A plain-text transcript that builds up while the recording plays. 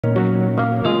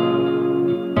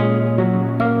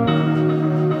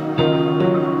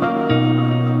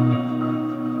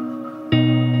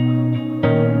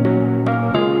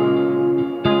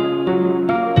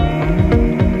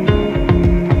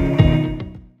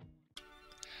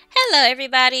Hello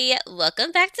everybody,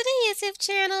 welcome back to the YouTube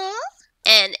channel.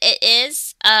 And it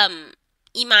is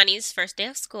Imani's first day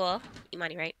of school.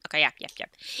 Imani, right? Okay, yeah.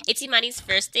 It's Imani's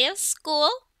first day of school.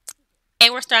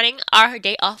 And we're starting our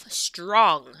day off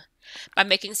strong by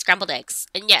making scrambled eggs.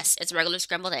 And yes, it's regular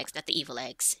scrambled eggs, not the evil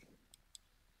eggs.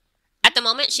 At the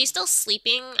moment, she's still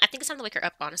sleeping. I think it's time to wake her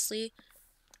up, honestly.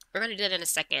 We're gonna do that in a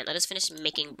second. Let us finish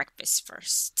making breakfast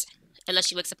first. Unless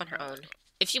she wakes up on her own.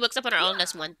 If she wakes up on her own,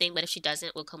 that's one thing, but if she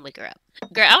doesn't, we'll come wake her up.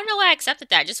 Girl, I don't know why I accepted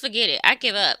that. Just forget it. I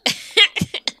give up.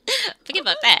 Forget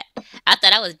about that. I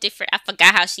thought I was different. I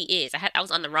forgot how she is. I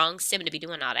was on the wrong sim to be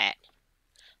doing all that.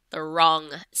 The wrong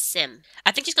sim.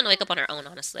 I think she's gonna wake up on her own,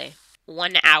 honestly.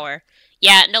 1 hour.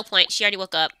 Yeah, no point. She already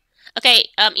woke up. Okay,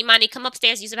 Imani, come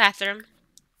upstairs, use the bathroom.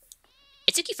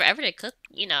 It took you forever to cook,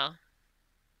 you know.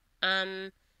 I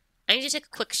need to take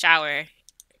a quick shower.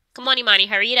 Come on, Imani,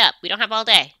 hurry it up. We don't have all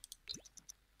day.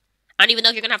 I don't even know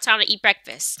if you're gonna have time to eat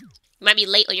breakfast. You might be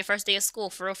late on your first day of school,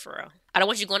 for real. I don't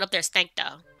want you going up there stank,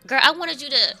 though. Girl, I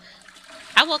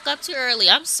woke up too early.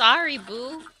 I'm sorry,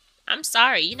 boo. I'm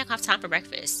sorry. You're not gonna have time for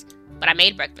breakfast. But I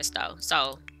made breakfast, though.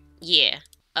 So, yeah.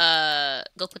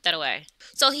 Go put that away.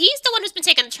 So, he's the one who's been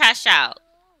taking the trash out.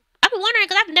 I've been wondering,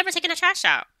 because I've never taken the trash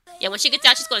out. Yeah, when she gets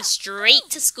out, she's going straight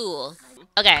to school.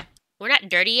 Okay. We're not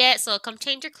dirty yet, so come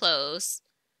change your clothes.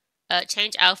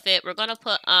 Change outfit. We're gonna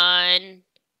put on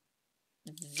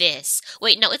this.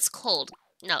 Wait, no, it's cold.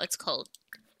 No, it's cold.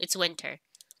 It's winter.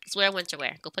 Let's wear winter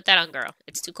wear. Go put that on, girl.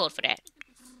 It's too cold for that.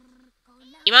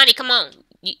 Imani, come on.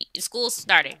 School's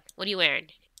starting. What are you wearing?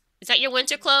 Is that your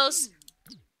winter clothes?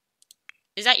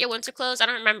 Is that your winter clothes? I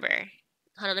don't remember.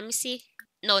 Hold on, let me see.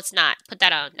 No, it's not. Put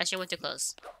that on. That's your winter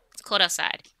clothes. It's cold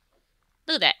outside.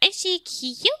 Look at that. Ain't she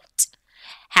cute?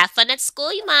 Have fun at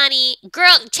school, Imani.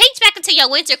 Girl, change back into your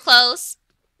winter clothes.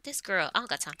 This girl, I don't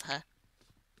got time for her.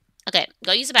 Okay,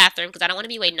 go use the bathroom because I don't want to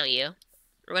be waiting on you.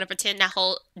 We're going to pretend that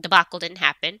whole debacle didn't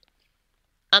happen.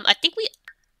 I think we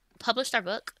published our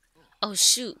book. Oh,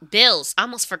 shoot. Bills. I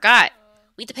almost forgot.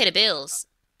 We need to pay the bills.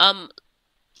 I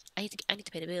need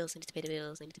to pay the bills. I need to pay the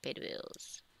bills. I need to pay the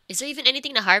bills. Is there even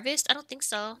anything to harvest? I don't think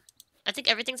so. I think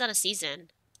everything's on a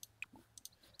season.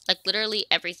 Like, literally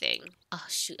everything. Oh,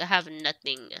 shoot. I have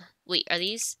nothing. Wait, are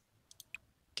these?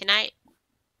 Can I?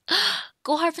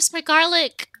 Go harvest my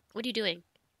garlic. What are you doing?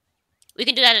 We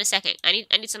can do that in a second. I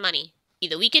need some money.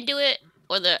 Either we can do it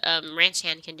or the ranch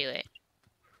hand can do it.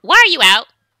 Why are you out?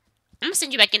 I'm gonna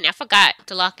send you back in there. I forgot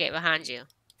to lock it behind you.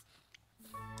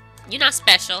 You're not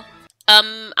special. I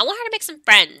want her to make some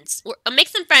friends. Make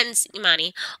some friends,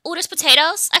 Imani. Oh, there's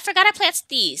potatoes. I forgot I planted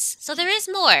these. So there is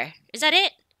more. Is that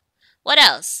it? What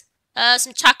else?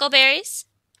 Some choco berries.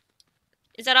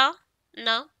 Is that all?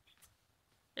 No?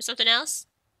 There's something else?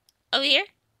 Over here?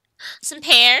 Some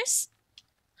pears.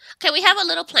 Okay, we have a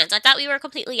little plants. I thought we were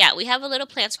completely out. We have a little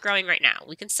plants growing right now.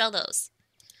 We can sell those.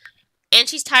 And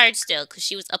she's tired still because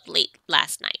she was up late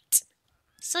last night.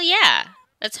 So yeah,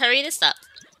 let's hurry this up.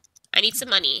 I need some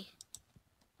money.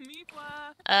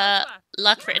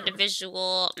 Luck for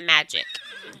individual magic.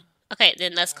 Okay,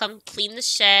 then let's come clean the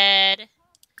shed.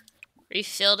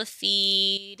 Refill the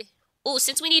feed. Oh,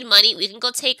 since we need money, we can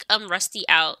go take Rusty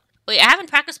out. Wait, I haven't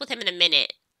practiced with him in a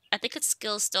minute. I think his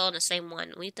skill's still on the same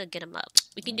one. We need to get him up.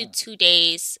 We can do 2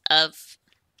 days of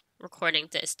recording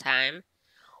this time.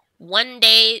 1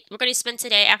 day, we're going to spend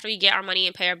today after we get our money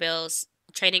and pay our bills,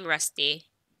 training Rusty.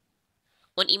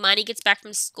 When Imani gets back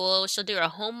from school, she'll do her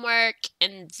homework,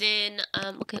 and then,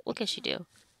 what can she do?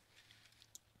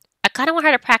 I kind of want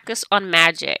her to practice on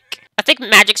magic. I think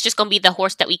magic's just going to be the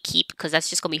horse that we keep, because that's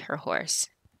just going to be her horse.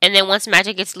 And then once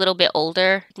magic gets a little bit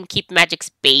older, we can keep magic's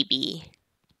baby.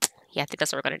 Yeah, I think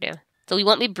that's what we're going to do. So we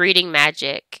won't be breeding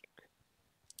magic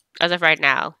as of right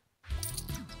now.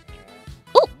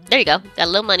 Oh, there you go. Got a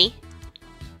little money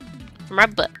from our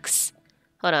books.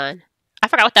 Hold on. I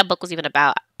forgot what that book was even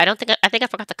about. I think I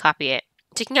forgot to copy it.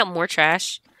 Taking out more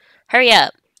trash. Hurry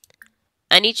up.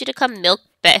 I need you to come milk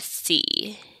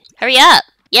Bessie. Hurry up.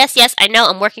 Yes, I know.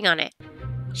 I'm working on it.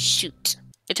 Shoot.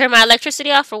 You turn my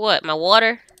electricity off or what? My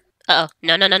water? Uh-oh.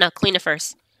 No. Clean it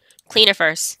first. Clean her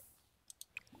first.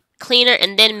 Cleaner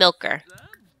and then milker.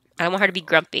 I don't want her to be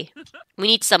grumpy. We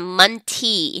need some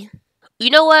money. You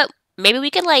know what? Maybe we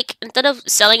can, like, instead of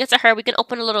selling it to her, we can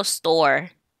open a little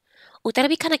store. Oh, that'd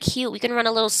be kind of cute. We can run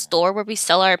a little store where we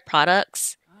sell our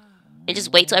products and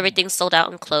just wait till everything's sold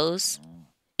out and close.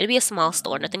 It'd be a small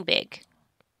store, nothing big.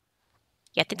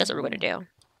 Yeah, I think that's what we're gonna do.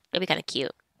 It'd be kind of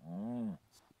cute.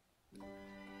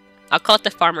 I'll call it the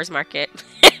farmer's market.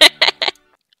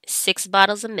 6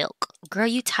 bottles of milk. Girl,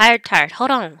 you tired. Hold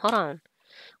on.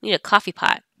 We need a coffee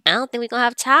pot. I don't think we're gonna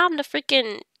have time to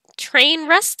freaking train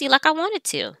Rusty like I wanted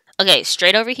to. Okay,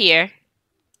 straight over here.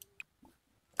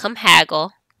 Come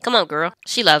haggle. Come on, girl.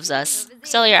 She loves us.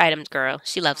 Sell your items, girl.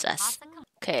 She loves us.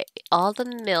 Okay, all the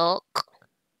milk.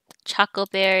 Chocolate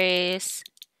berries.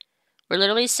 We're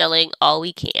literally selling all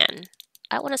we can.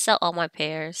 I want to sell all my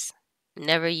pears.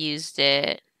 Never used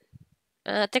it.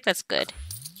 I think that's good.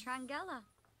 Trangella.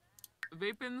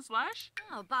 Vapin slash?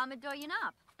 Oh, Bamadoyan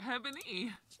up.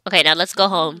 Hebony. Okay, now let's go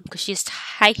home because she's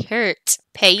tired.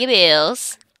 Pay your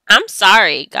bills. I'm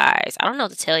sorry, guys. I don't know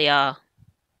what to tell y'all.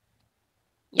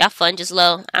 Y'all fun just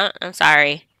low. I'm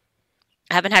sorry.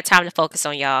 I haven't had time to focus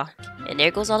on y'all. And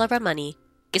there goes all of our money.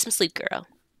 Get some sleep, girl.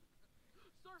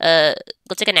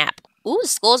 Go take a nap. Ooh,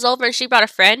 school's over and she brought a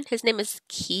friend. His name is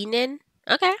Keenan.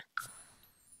 Okay.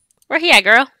 Where he at,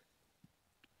 girl?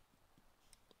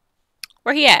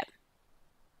 Where he at?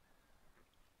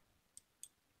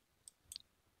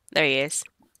 There he is.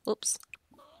 Oops.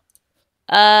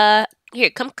 Here,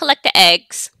 come collect the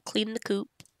eggs. Clean the coop.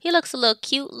 He looks a little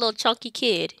cute, little chunky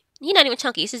kid. He's not even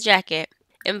chunky, it's his jacket.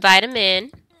 Invite him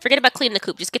in. Forget about cleaning the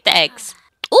coop, just get the eggs.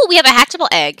 Ooh, we have a hatchable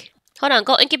egg. Hold on,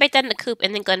 go incubate that in the coop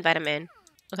and then go invite him in.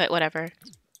 Okay, whatever.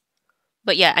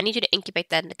 But yeah, I need you to incubate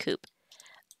that in the coop.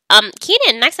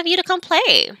 Keenan, nice of you to come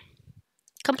play.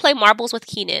 Come play marbles with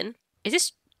Keenan. Is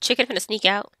this chicken finna sneak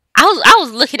out? I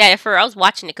was looking at it I was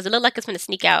watching it because it looked like it's gonna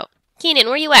sneak out. Keenan,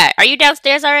 where you at? Are you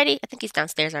downstairs already? I think he's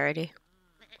downstairs already.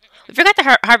 We forgot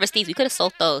to harvest these. We could have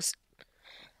sold those.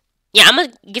 Yeah, I'm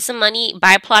gonna get some money,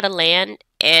 buy a plot of land,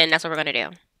 and that's what we're gonna do.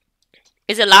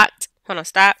 Is it locked? Hold on,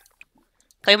 stop.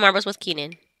 Play marbles with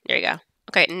Keenan. There you go.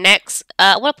 Okay, next,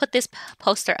 I want to put this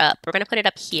poster up. We're gonna put it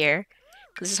up here.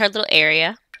 This is her little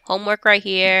area. Homework right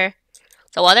here.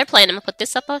 So while they're playing, I'm gonna put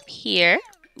this up here.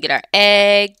 Get our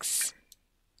eggs.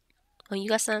 Oh, you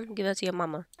got some? Give that to your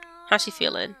mama. How's she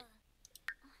feeling?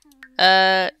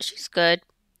 She's good.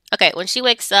 Okay, when she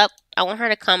wakes up, I want her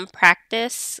to come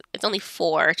practice. It's only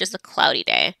 4. It's just a cloudy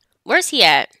day. Where's he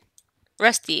at?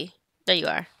 Rusty. There you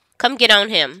are. Come get on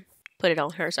him. Put it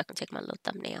on her so I can take my little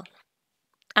thumbnail.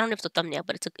 I don't know if it's a thumbnail,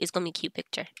 but it's gonna be a cute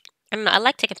picture. I don't know. I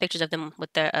like taking pictures of them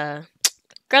with their,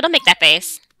 Girl, don't make that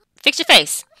face. Fix your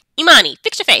face. Imani,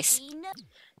 fix your face.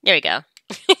 There we go.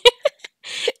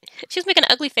 She's making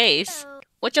an ugly face.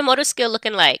 What's your motor skill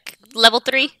looking like? Level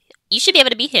 3? You should be able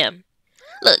to beat him.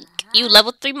 Look, you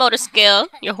level 3 motor skill.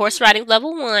 Your horse riding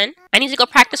level 1. I need to go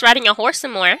practice riding your horse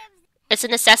some more. It's a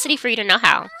necessity for you to know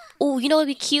how. Ooh, you know what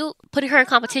would be cute? Putting her in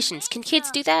competitions. Can kids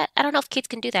do that? I don't know if kids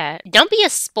can do that. Don't be a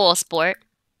spoil sport.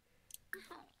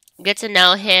 Get to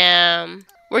know him.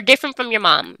 We're different from your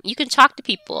mom. You can talk to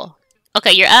people.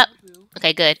 Okay, you're up.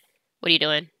 Okay, good. What are you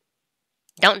doing?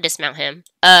 Don't dismount him.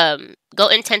 Go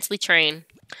intensely train.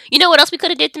 You know what else we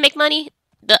could have did to make money?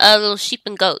 The little sheep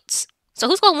and goats. So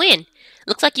who's gonna win?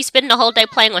 Looks like you spending the whole day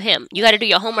playing with him. You gotta do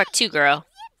your homework too, girl.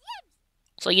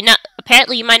 So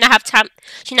apparently you might not have time.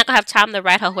 She's not gonna have time to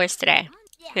ride her horse today.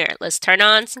 Here, let's turn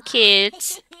on some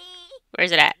kids.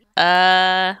 Where's it at?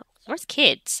 Where's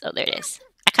kids? Oh, there it is.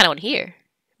 I kinda wanna hear.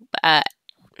 But,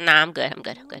 nah, I'm good.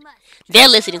 They're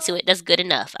listening to it. That's good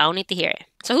enough. I don't need to hear it.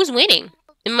 So who's winning?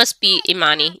 It must be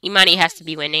Imani. Imani has to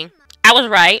be winning. I was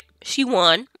right. She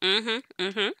won.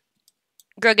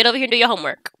 Girl, get over here and do your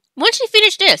homework. When did she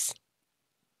finish this?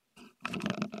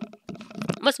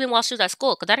 Must have been while she was at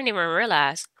school, because I didn't even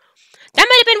realize. That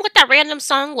might have been what that random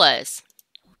song was.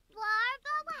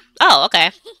 Oh,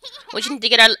 okay. We just need to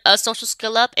get our social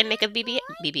skill up and make a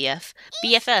BFF.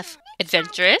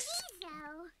 Adventurous.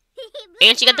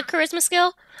 And she got the charisma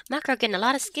skill. My girl getting a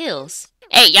lot of skills.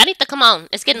 Hey, y'all need to come on.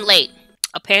 It's getting late.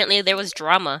 Apparently there was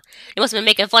drama. They must have been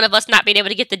making fun of us not being able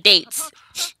to get the dates.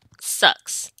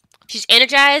 Sucks. She's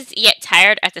energized yet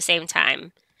tired at the same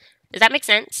time. Does that make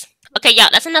sense? Okay, y'all,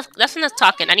 that's enough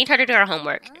talking. I need her to do her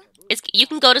homework. You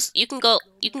can go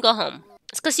home.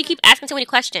 It's because you keep asking too many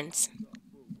questions.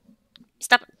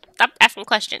 Stop asking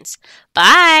questions.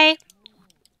 Bye.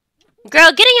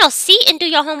 Girl, get in your seat and do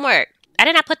your homework. I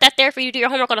did not put that there for you to do your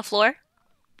homework on the floor.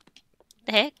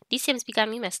 The heck? These Sims be got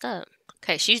me messed up.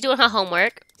 Okay, she's doing her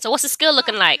homework. So what's the skill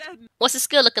looking like? What's the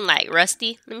skill looking like,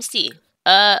 Rusty? Let me see.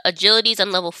 Agility's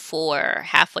on level 4.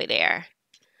 Halfway there.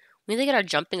 We need to get our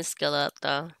jumping skill up,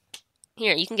 though.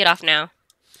 Here, you can get off now.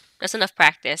 That's enough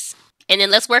practice. And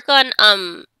then let's work on,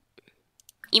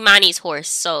 Imani's horse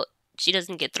so she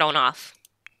doesn't get thrown off.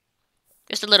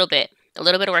 Just a little bit. A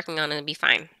little bit of working on it and be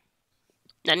fine.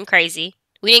 Nothing crazy.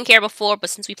 We didn't care before, but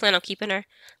since we plan on keeping her,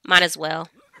 might as well.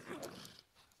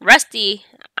 Rusty,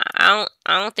 I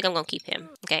don't think I'm gonna keep him.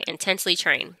 Okay, intensely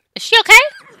trained. Is she okay?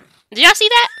 Did y'all see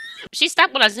that? She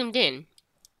stopped when I zoomed in.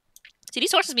 See,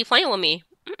 these horses be playing with me.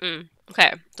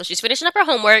 Okay, so she's finishing up her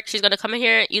homework. She's gonna come in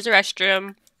here, use the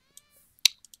restroom.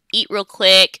 eat real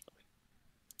quick,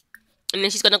 and then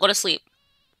she's gonna go to sleep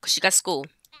because she got school.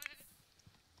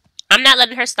 I'm not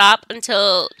letting her stop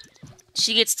until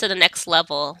she gets to the next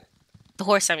level. The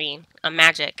horse, I mean, on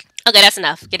magic. Okay, that's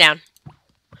enough. Get down.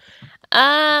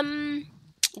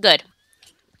 Good.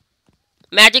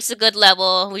 Magic's a good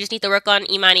level. We just need to work on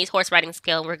Imani's horse riding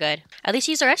skill. We're good. At least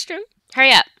use the restroom.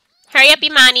 Hurry up. Hurry up,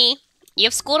 Imani. You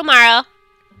have school tomorrow.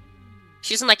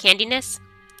 She doesn't like handiness.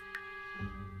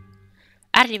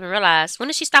 I didn't even realize. When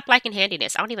did she stop liking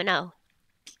handiness? I don't even know.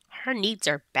 Her needs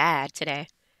are bad today.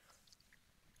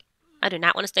 I do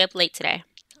not want to stay up late today.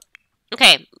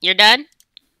 Okay, you're done?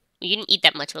 You didn't eat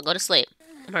that much. We'll go to sleep.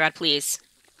 Oh my god, please.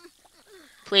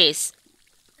 Please.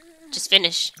 Just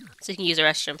finish so you can use the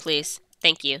restroom, please.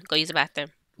 Thank you. Go use the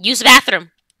bathroom. Use the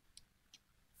bathroom!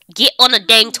 Get on the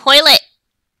dang toilet!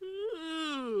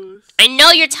 I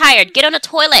know you're tired. Get on the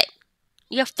toilet!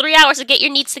 You have 3 hours to get your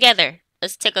needs together.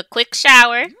 Let's take a quick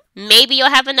shower. Maybe you'll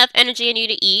have enough energy in you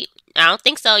to eat. I don't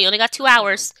think so. You only got 2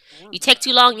 hours. You take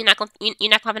too long, you're not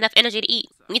gonna have enough energy to eat.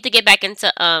 We need to get back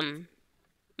into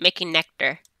making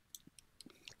nectar.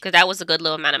 Because that was a good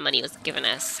little amount of money it was giving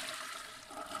us.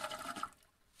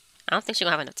 I don't think she's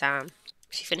gonna have enough time.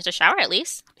 She finished her shower at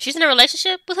least. She's in a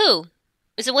relationship with who?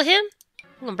 Is it with him?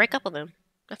 I'm gonna break up with him.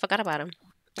 I forgot about him.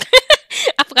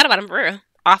 I forgot about him for real.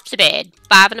 Off to bed.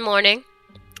 5 in the morning.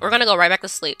 We're gonna go right back to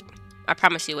sleep. I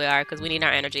promise you we are, because we need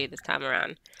our energy this time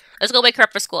around. Let's go wake her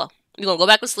up for school. We're gonna go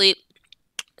back to sleep.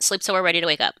 Sleep till we're ready to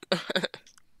wake up. Because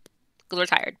we're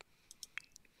tired.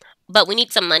 But we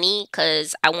need some money,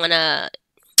 because I wanna...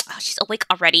 Oh, she's awake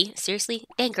already. Seriously?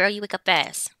 Dang, girl, you wake up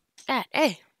fast. God,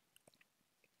 hey.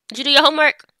 Did you do your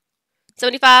homework?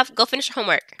 75? Go finish your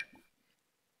homework.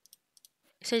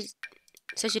 It says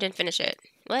you didn't finish it.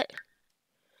 What?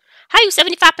 How are you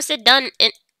 75% done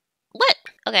in... What?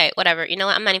 Okay, whatever. You know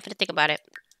what? I'm not even gonna think about it.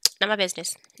 Not my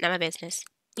business. Not my business.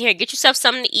 Here, get yourself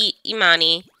something to eat,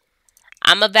 Imani.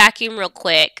 I'ma vacuum real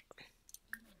quick.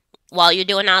 While you're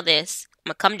doing all this. I'm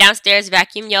gonna come downstairs,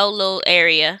 vacuum your little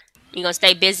area. You're gonna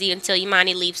stay busy until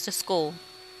Imani leaves to school.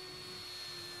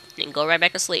 And go right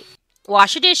back to sleep.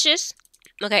 Wash your dishes.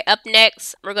 Okay, up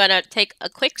next, we're gonna take a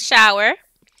quick shower.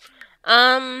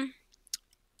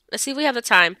 Let's see if we have the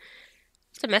time.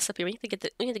 It's a mess up here. We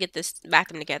need to get this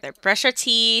bathroom together. Brush our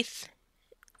teeth.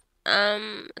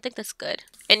 I think that's good.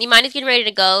 And Imani's getting ready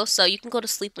to go, so you can go to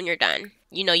sleep when you're done.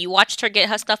 You know, you watched her get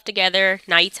her stuff together.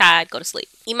 Now you tired. Go to sleep.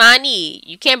 Imani,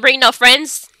 you can't bring no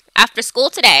friends after school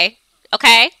today.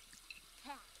 Okay?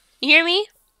 You hear me?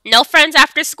 No friends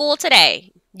after school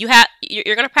today.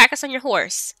 You're gonna practice on your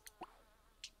horse.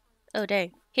 Oh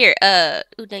dang. Here, oh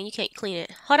dang, you can't clean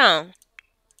it. Hold on.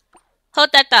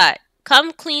 Hold that thought.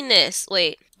 Come clean this.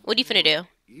 Wait, what are you finna do?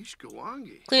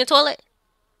 Clean the toilet?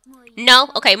 No?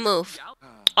 Okay, move.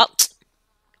 Oh.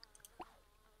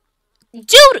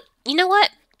 Dude! You know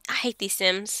what? I hate these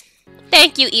Sims.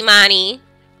 Thank you, Imani.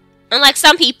 Unlike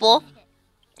some people.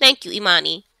 Thank you,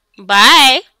 Imani.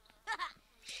 Bye.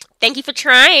 Thank you for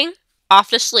trying. Off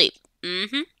to sleep.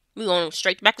 We're going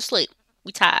straight back to sleep.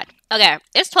 We tired. Okay,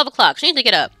 it's 12 o'clock. She needs to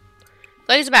get up.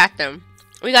 Go use the bathroom.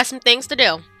 We got some things to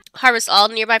do. Harvest all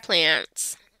nearby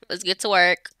plants. Let's get to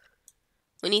work.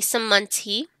 We need some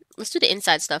munty. Let's do the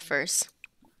inside stuff first.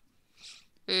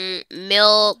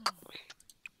 Milk.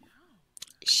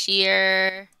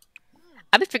 Shear.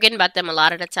 I'll be forgetting about them a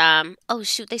lot of the time. Oh,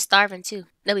 shoot. They starving, too.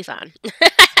 They'll be fine.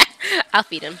 I'll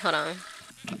feed them. Hold on.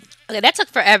 Okay, that took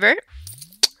forever.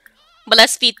 But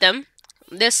let's feed them.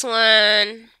 This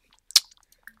one.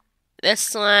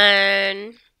 This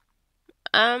one.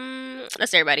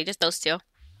 That's everybody. Just those two.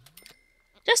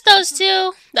 Just those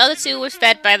two. The other two was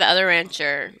fed by the other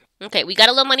rancher. Okay, we got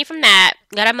a little money from that.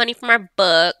 Got our money from our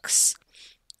books.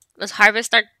 Let's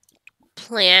harvest our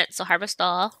plants. So harvest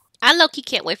all. I low-key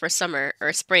can't wait for summer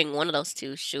or spring. One of those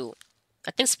two. Shoot.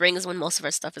 I think spring is when most of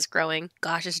our stuff is growing.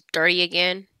 Gosh, it's dirty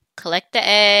again. Collect the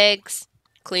eggs.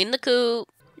 Clean the coop.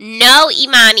 No,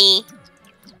 Imani.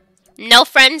 No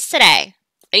friends today.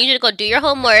 I need you to go do your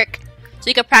homework so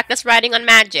you can practice riding on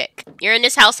magic. You're in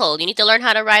this household. You need to learn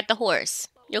how to ride the horse.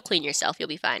 You'll clean yourself. You'll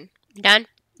be fine. Done?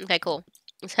 Okay, cool.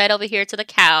 Let's head over here to the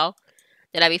cow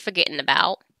that I be forgetting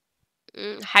about.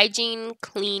 Hygiene,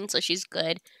 clean, so she's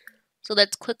good. So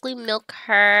let's quickly milk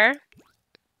her.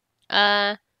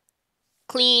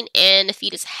 Clean, and the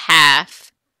feed is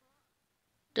half.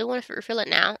 Do I want to refill it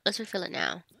now? Let's refill it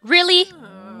now. Really?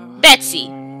 Betsy,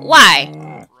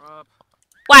 why?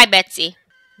 Why, Betsy?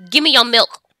 Give me your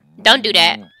milk. Don't do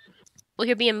that. Well,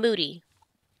 you're being moody.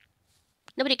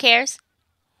 Nobody cares.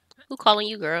 Who calling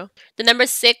you, girl? The number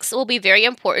 6 will be very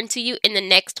important to you in the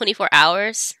next 24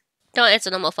 hours. Don't answer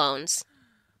no more phones.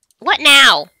 What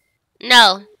now?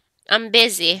 No, I'm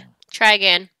busy. Try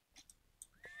again.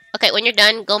 Okay, when you're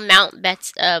done, go mount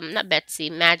not Betsy,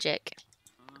 Magic.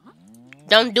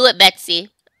 Don't do it, Betsy.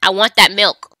 I want that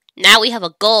milk. Now we have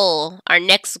a goal. Our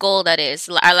next goal, that is.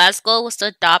 Our last goal was to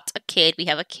adopt a kid. We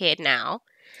have a kid now.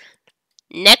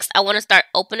 Next, I want to start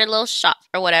opening a little shop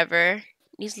or whatever.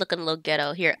 He's looking a little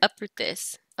ghetto. Here, uproot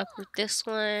this. Uproot this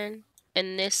one.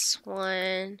 And this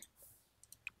one.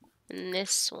 And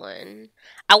this one.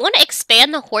 I want to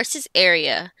expand the horses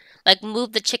area. Like,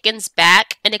 move the chickens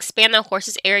back and expand the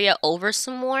horses area over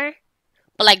some more.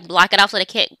 But, like, block it off so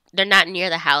they're not near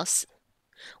the house.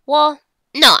 Well,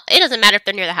 no, it doesn't matter if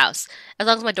they're near the house. As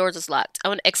long as my doors is locked. I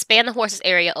want to expand the horses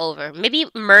area over. Maybe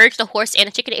merge the horse and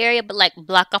the chicken area, but like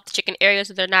block off the chicken area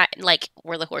so they're not like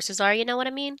where the horses are, you know what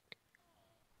I mean?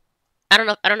 I don't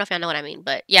know if y'all know what I mean,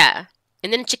 but yeah.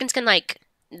 And then the chickens can like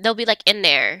they'll be like in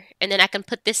there. And then I can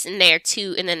put this in there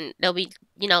too, and then they'll be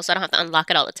so I don't have to unlock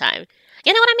it all the time.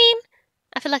 You know what I mean?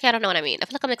 I feel like I don't know what I mean. I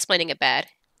feel like I'm explaining it bad.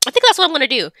 I think that's what I'm gonna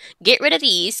do. Get rid of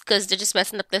these because they're just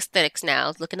messing up the aesthetics now.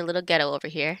 It's looking a little ghetto over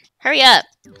here. Hurry up!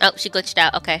 Oh, she glitched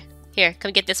out. Okay, here,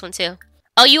 come get this one too.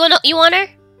 Oh, you want her?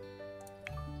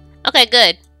 Okay,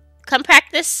 good. Come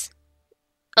practice.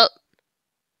 Oh,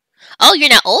 oh, you're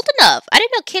not old enough. I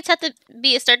didn't know kids have to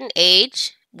be a certain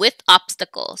age with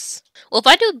obstacles. Well, if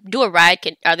I do a ride,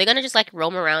 are they gonna just like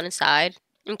roam around inside?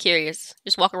 I'm curious.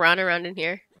 Just walk around in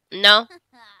here. No,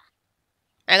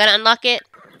 I gotta unlock it.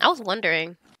 I was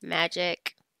wondering.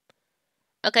 Magic.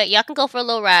 Okay, y'all can go for a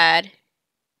little ride.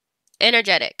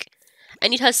 Energetic. I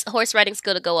need her horse riding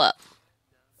skill to go up.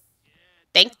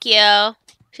 Thank you.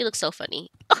 She looks so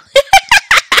funny.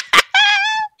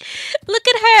 Look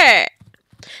at her.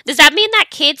 Does that mean that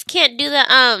kids can't do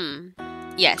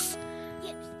yes.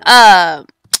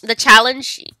 The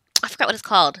challenge, I forgot what it's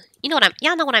called.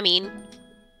 Y'all know what I mean.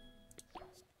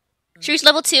 She reached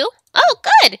level 2? Oh,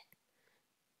 good.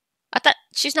 I thought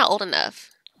she's not old enough.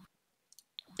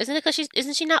 Isn't it because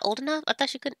isn't she not old enough? I thought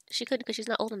she couldn't because she's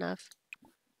not old enough.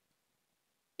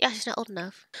 Yeah, she's not old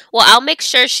enough. Well, I'll make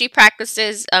sure she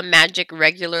practices magic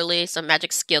regularly so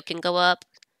magic skill can go up.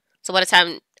 So by the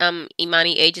time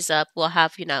Imani ages up, we'll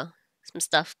have, some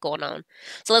stuff going on.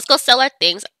 So let's go sell our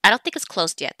things. I don't think it's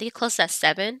closed yet. I think it closed at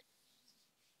 7.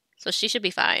 So she should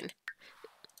be fine.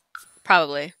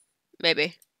 Probably.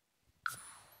 Maybe.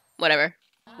 Whatever.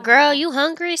 Girl, you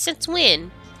hungry? Since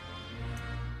when?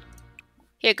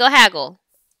 Here, go haggle.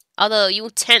 Although you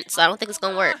tense, so I don't think it's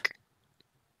gonna work.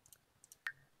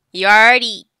 You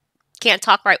already can't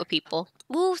talk right with people.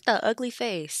 Ooh, the ugly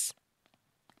face.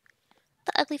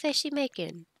 The ugly face she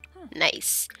making.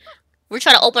 Nice. We're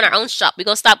trying to open our own shop. We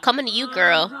gonna stop coming to you,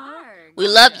 girl. We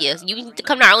love you. You need to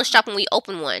come to our own shop when we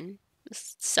open one.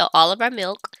 Sell all of our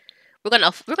milk. We're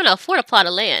gonna afford a plot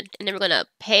of land, and then we're gonna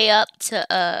pay up to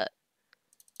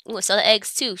we're gonna sell the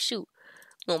eggs too. Shoot,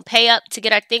 we're gonna pay up to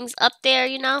get our things up there.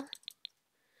 We don't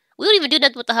even do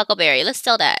nothing with the huckleberry. Let's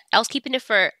sell that. I was keeping it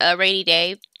for a rainy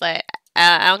day, but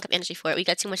I don't have energy for it. We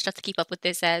got too much stuff to keep up with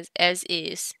this as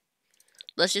is.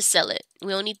 Let's just sell it.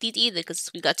 We don't need these either because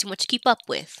we got too much to keep up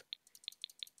with.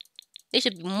 They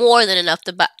should be more than enough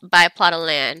to buy a plot of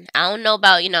land. I don't know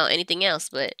about, anything else,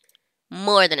 but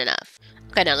more than enough.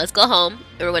 Okay, now let's go home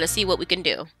and we're going to see what we can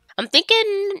do. I'm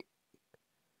thinking,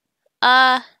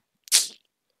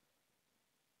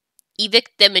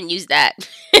 evict them and use that.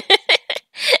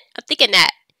 I'm thinking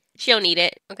that. She don't need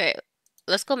it. Okay,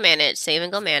 let's go manage. Save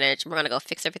and go manage. We're going to go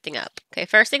fix everything up. Okay,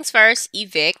 first things first,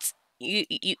 evict. You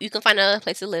can find another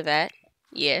place to live at.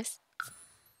 Yes.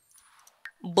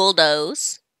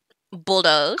 Bulldoze.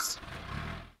 Bulldoze.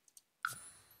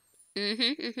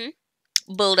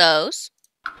 Bulldoze.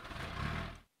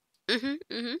 Let's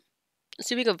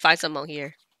see if we can find some on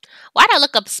here. Why'd I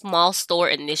look up small store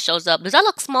and this shows up? Does that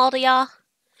look small to y'all?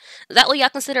 Is that what y'all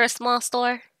consider a small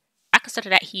store? I consider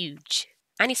that huge.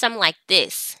 I need something like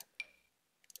this.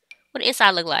 What the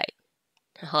inside look like?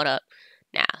 Hold up.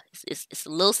 Now, it's a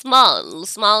little small. A little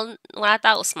small than what I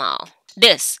thought was small.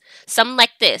 This. Something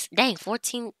like this. Dang,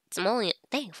 14.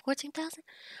 Dang, 14,000?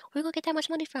 Where we gonna get that much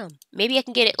money from? Maybe I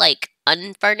can get it, like,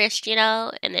 unfurnished,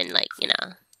 and then, like,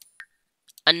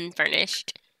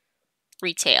 unfurnished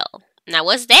retail. Now,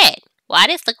 what's that? Why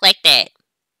does this look like that?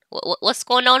 What's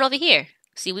going on over here?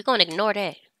 See, we're gonna ignore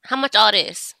that. How much all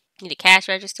this? Need a cash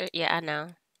register? Yeah, I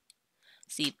know.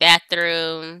 See,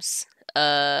 bathrooms.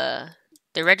 The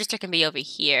register can be over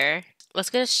here. Let's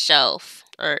get a shelf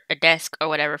or a desk or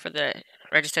whatever for the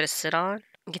register to sit on.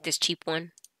 Get this cheap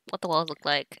one. What the walls look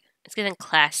like. It's getting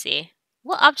classy.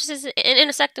 What objects is it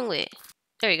intersecting with?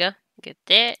 There you go. Get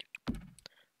that.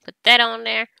 Put that on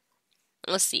there.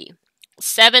 Let's see.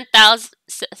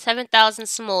 7,000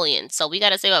 simoleons. So we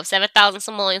gotta save up 7,000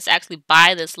 simoleons to actually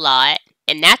buy this lot.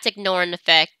 And that's ignoring the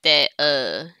fact that,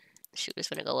 shoot, it's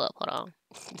gonna go up. Hold on.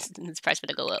 This price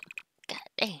gonna go up. God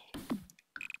dang.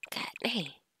 God dang.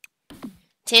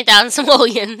 10,000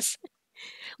 simoleons.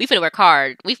 We finna work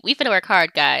hard. We finna work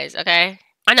hard, guys, okay?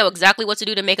 I know exactly what to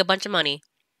do to make a bunch of money.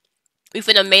 We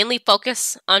finna mainly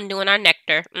focus on doing our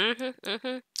nectar.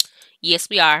 Yes,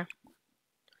 we are.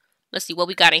 Let's see what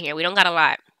we got in here. We don't got a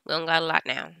lot. We don't got a lot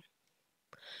now.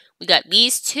 We got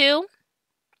these two.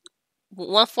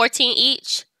 114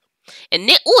 each. And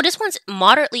then, ooh, this one's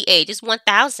moderately aged. It's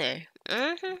 1,000.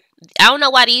 I don't know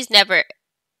why these never.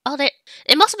 Oh,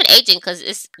 it must have been aging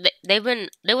because they were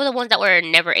the ones that were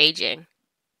never aging.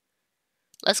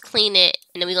 Let's clean it,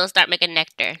 and then we're gonna start making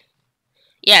nectar.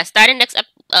 Yeah, starting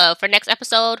for next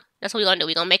episode. That's what we're gonna do.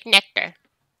 We're gonna make nectar.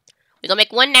 We're gonna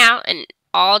make one now, and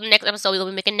all the next episode we're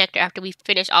gonna be making nectar after we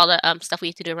finish all the stuff we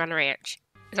have to do around the ranch.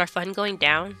 Is our fun going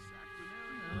down?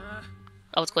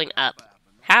 Oh, it's going up.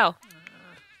 How?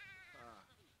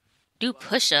 Do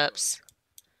push-ups.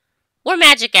 Where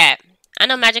Magic at? I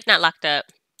know Magic not locked up.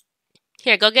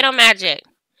 Here, go get on Magic.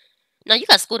 No, you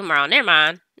got school tomorrow. Never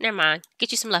mind. Never mind.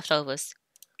 Get you some leftovers.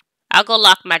 I'll go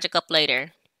lock Magic up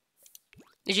later.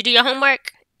 Did you do your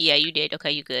homework? Yeah, you did.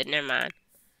 Okay, you good. Never mind.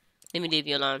 Let me leave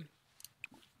you alone.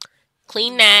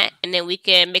 Clean that, and then we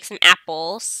can make some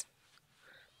apples.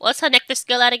 What's her nectar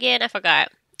skill at again? I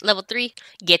forgot. Level 3.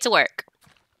 Get to work.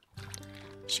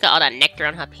 She got all that nectar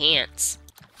on her pants.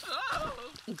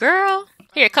 Girl.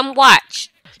 Here, come watch.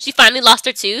 She finally lost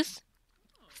her tooth.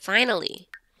 Finally.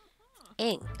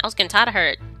 Dang, I was getting tired of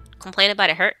her complaining about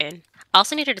it hurting. I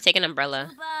also need her to take an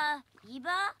umbrella.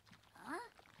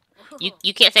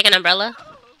 You can't take an umbrella?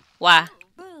 Why?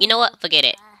 You know what? Forget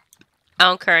it. I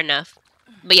don't care enough.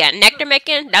 But yeah, nectar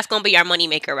making, that's gonna be our money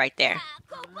maker right there.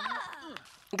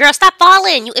 Girl, stop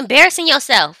falling. You embarrassing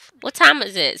yourself. What time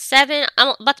is it? 7?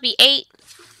 I'm about to be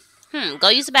 8. Go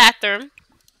use the bathroom.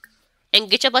 And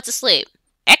get your butt to sleep.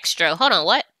 Extra. Hold on,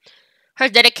 what? Her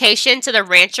dedication to the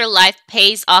rancher life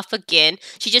pays off again.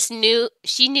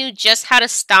 She knew just how to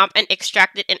stomp and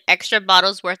extracted an extra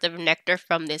bottle's worth of nectar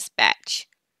from this batch.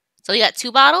 So we got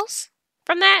 2 bottles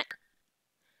from that.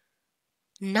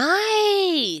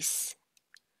 Nice.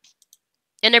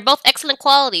 And they're both excellent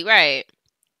quality, right?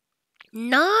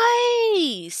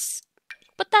 Nice.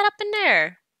 Put that up in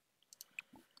there.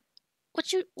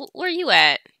 Where you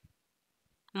at?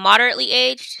 Moderately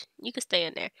aged? You can stay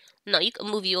in there. No, you can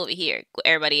move you over here with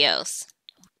everybody else.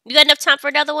 You got enough time for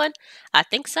another one? I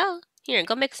think so. Here,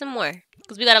 go make some more.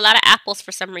 Because we got a lot of apples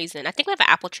for some reason. I think we have an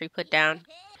apple tree put down.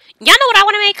 Y'all know what I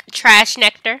want to make? Trash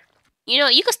nectar. You know,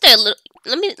 you can stay a little.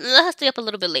 Let us stay up a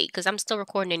little bit late because I'm still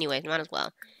recording anyway. Might as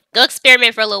well. Go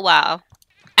experiment for a little while.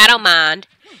 I don't mind.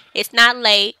 It's not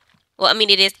late. Well, I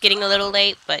mean, it is getting a little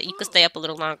late, but you can stay up a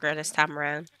little longer this time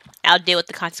around. I'll deal with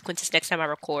the consequences next time I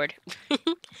record.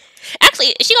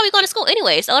 Actually, she gonna be going to school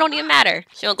anyway, so it don't even matter.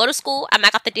 She gonna go to school. I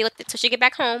might have to deal with it till she get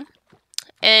back home,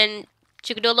 and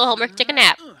she can do a little homework, take a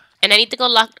nap. And I need to go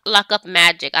lock up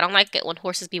Magic. I don't like it when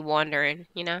horses be wandering.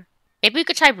 You know. Maybe we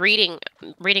could try breeding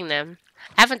them.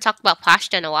 I haven't talked about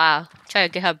Pashta in a while. Try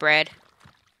to get her bred.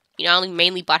 You know, I only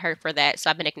mainly bought her for that, so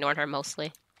I've been ignoring her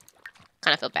mostly.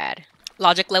 Kind of feel bad.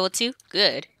 Logic level 2?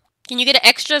 Good. Can you get an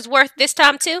extra's worth this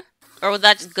time too? Or was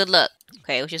that just good luck?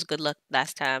 Okay, it was just good luck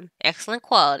last time. Excellent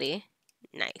quality.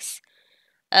 Nice.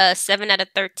 7 out of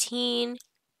 13.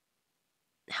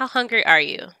 How hungry are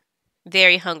you?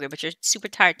 Very hungry, but you're super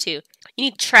tired too. You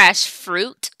need trash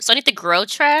fruit. So I need to grow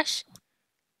trash?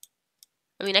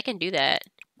 I mean, I can do that.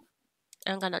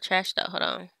 I don't got no trash though. Hold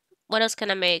on. What else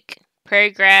can I make? Prairie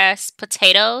grass,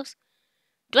 potatoes.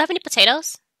 Do I have any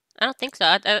potatoes? I don't think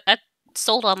so. I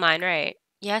sold all mine, right?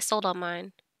 Yeah, I sold all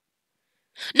mine.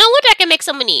 No wonder I can make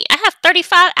so many. I have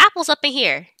 35 apples up in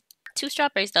here. 2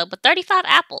 strawberries though, but 35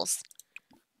 apples.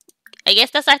 I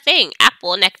guess that's our thing.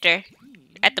 Apple nectar.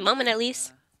 At the moment, at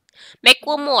least. Make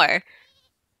one more.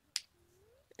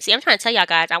 See, I'm trying to tell y'all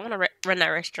guys, I want to run that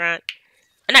restaurant.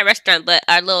 Not restaurant, but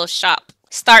our little shop.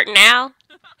 Start now,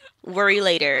 worry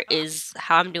later is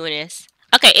how I'm doing this.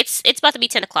 Okay, it's about to be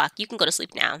 10 o'clock. You can go to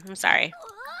sleep now. I'm sorry.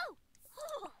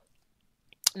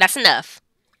 That's enough.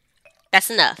 That's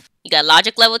enough. You got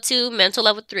logic level 2, mental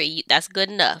level 3. That's good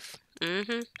enough.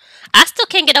 I still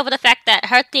can't get over the fact that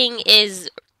her thing is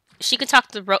she can talk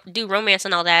to do romance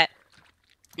and all that.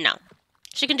 No.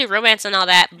 She can do romance and all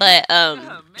that, but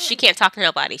she can't talk to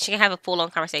nobody. She can have a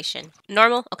full-on conversation.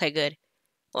 Normal? Okay, good.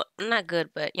 Well, not good,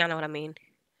 but y'all know what I mean.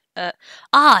 Dang,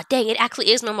 it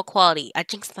actually is normal quality. I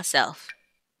jinxed myself.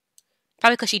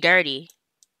 Probably because she dirty.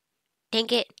 Dang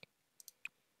it.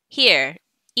 Here,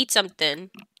 eat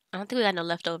something. I don't think we got no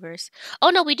leftovers. Oh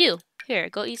no, we do. Here,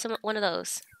 go eat one of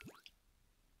those.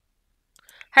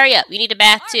 Hurry up, you need a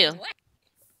bath too.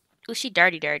 Ooh, she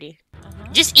dirty.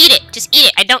 Just eat it. Just eat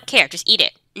it. I don't care. Just eat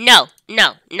it. No.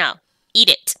 Eat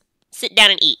it. Sit down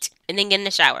and eat. And then get in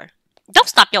the shower. Don't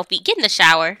stop your feet. Get in the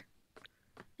shower.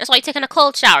 That's why you're taking a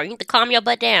cold shower. You need to calm your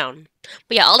butt down.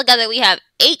 But yeah, altogether we have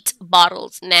 8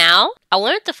 bottles now. I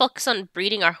wanted to focus on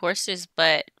breeding our horses,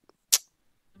 but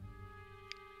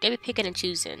they be picking and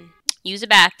choosing. Use the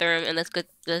bathroom and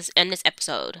let's end this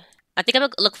episode. I think I'm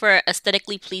gonna look for an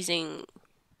aesthetically pleasing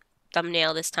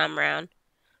thumbnail this time around.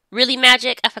 Really,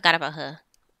 Magic? I forgot about her.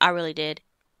 I really did.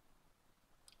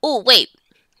 Oh, wait.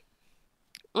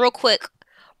 Real quick,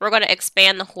 we're going to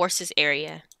expand the horses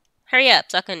area. Hurry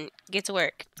up so I can get to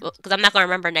work. Because I'm not going to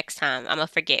remember next time. I'm going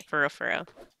to forget for real.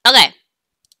 Okay.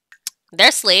 They're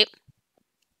asleep.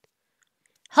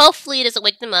 Hopefully it doesn't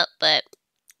wake them up, but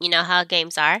you know how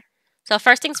games are. So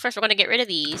first things first, we're going to get rid of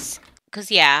these.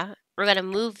 Because, yeah, we're going to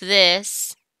move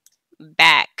this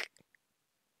back.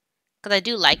 Because I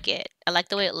do like it. I like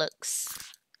the way it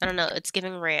looks. I don't know. It's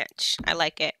giving ranch. I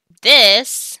like it.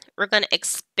 This, we're going to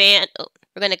expand. Oh,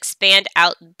 we're going to expand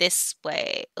out this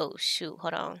way. Oh, shoot.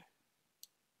 Hold on.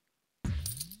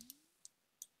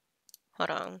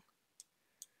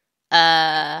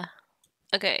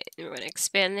 Okay. We're going to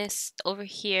expand this over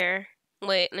here.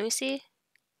 Wait, let me see.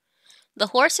 The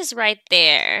horse is right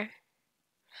there.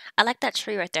 I like that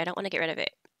tree right there. I don't want to get rid of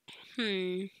it.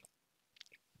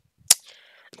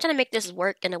 I'm trying to make this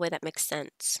work in a way that makes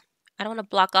sense. I don't want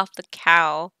to block off the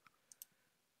cow.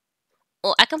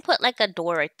 Well, I can put like a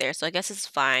door right there, so I guess it's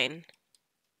fine.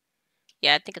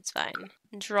 Yeah, I think it's fine.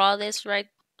 Draw this right.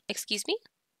 Excuse me?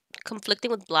 Conflicting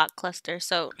with block cluster,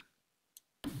 so.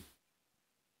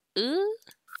 Ooh.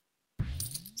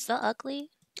 So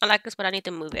ugly. I like this, but I need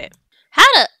to move it. How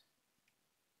to.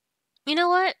 You know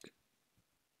what?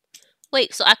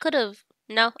 Wait, so I could have.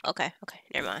 No? Okay.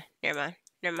 Never mind.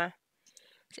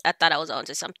 I thought I was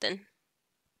onto something.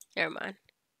 Never mind.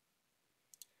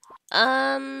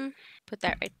 Put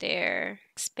that right there.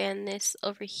 Expand this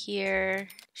over here.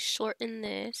 Shorten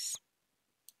this.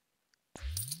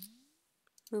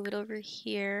 Move it over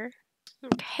here.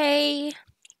 Okay.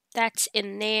 That's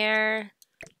in there.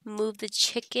 Move the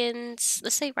chickens.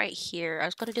 Let's say right here. I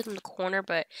was going to do them in the corner,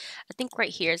 but I think right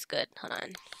here is good. Hold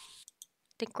on.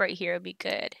 I think right here would be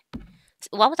good.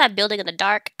 Why was I building in the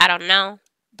dark? I don't know.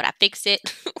 But I fixed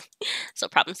it. So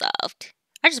problem solved.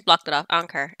 I just blocked it off. I don't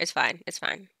care. It's fine. It's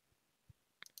fine.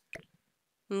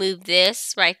 Move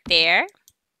this right there.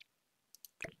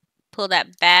 Pull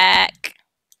that back.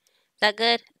 Is that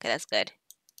good? Okay, that's good.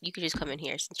 You can just come in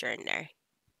here since you're in there.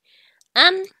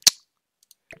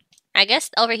 I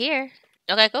guess over here.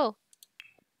 Okay, cool.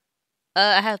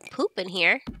 I have poop in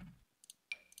here.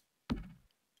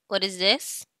 What is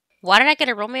this? Why did I get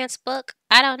a romance book?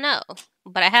 I don't know.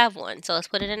 But I have one, so let's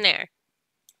put it in there.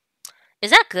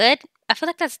 Is that good? I feel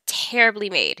like that's terribly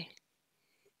made.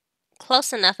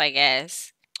 Close enough, I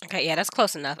guess. Okay, yeah, that's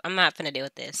close enough. I'm not gonna deal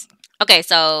with this. Okay,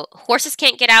 so horses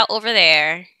can't get out over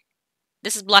there.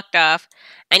 This is blocked off.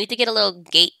 I need to get a little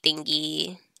gate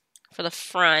thingy for the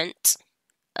front.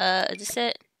 Is this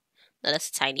it? No, that's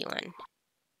a tiny one.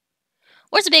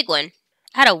 Where's the big one?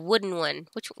 I had a wooden one.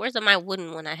 Where's my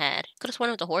wooden one I had? Could have sworn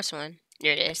it was the horse one.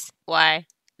 There it is. Why?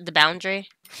 The boundary?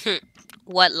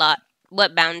 What lot?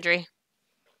 What boundary?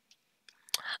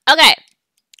 Okay.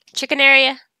 Chicken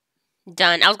area.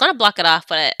 Done. I was going to block it off,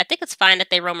 but I think it's fine that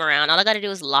they roam around. All I got to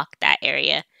do is lock that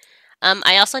area.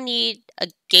 I also need a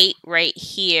gate right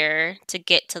here to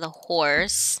get to the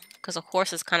horse, because the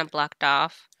horse is kind of blocked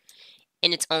off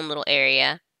in its own little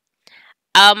area.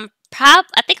 I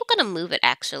think I'm gonna move it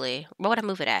actually. Where would I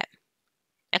move it at?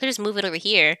 I could just move it over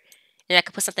here, and I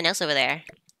could put something else over there.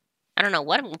 I don't know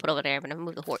what I'm gonna put over there, but I'm gonna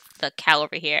move the cow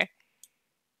over here.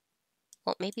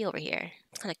 Well, maybe over here.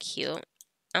 It's kind of cute.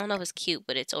 I don't know if it's cute,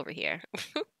 but it's over here.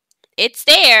 It's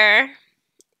there.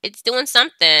 It's doing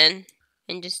something.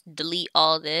 And just delete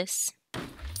all this.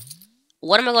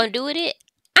 What am I gonna do with it?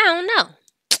 I don't know.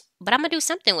 But I'm gonna do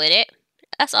something with it.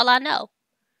 That's all I know.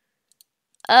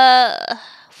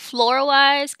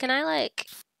 Floor-wise, can I like...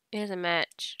 It doesn't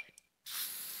match.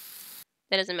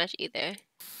 That doesn't match either.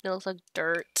 It looks like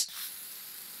dirt.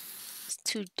 It's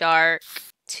too dark.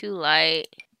 Too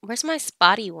light. Where's my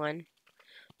spotty one?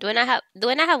 Do I not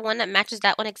have one that matches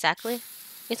that one exactly?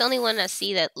 It's the only one I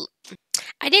see that...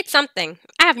 I did something.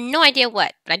 I have no idea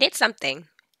what, but I did something.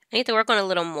 I need to work on it a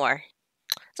little more.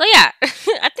 So yeah,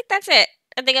 I think that's it.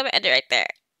 I think I'm gonna end it right there.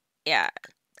 Yeah.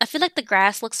 I feel like the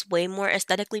grass looks way more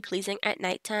aesthetically pleasing at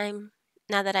nighttime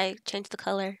now that I changed the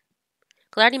color.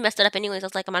 Because I already messed it up anyways. I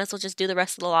was like, I might as well just do the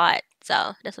rest of the lot.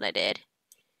 So that's what I did.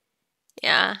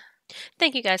 Yeah.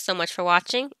 Thank you guys so much for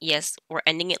watching. Yes, we're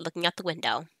ending it looking out the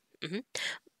window.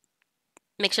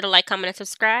 Make sure to like, comment, and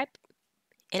subscribe.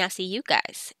 And I'll see you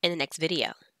guys in the next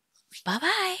video.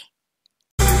 Bye-bye.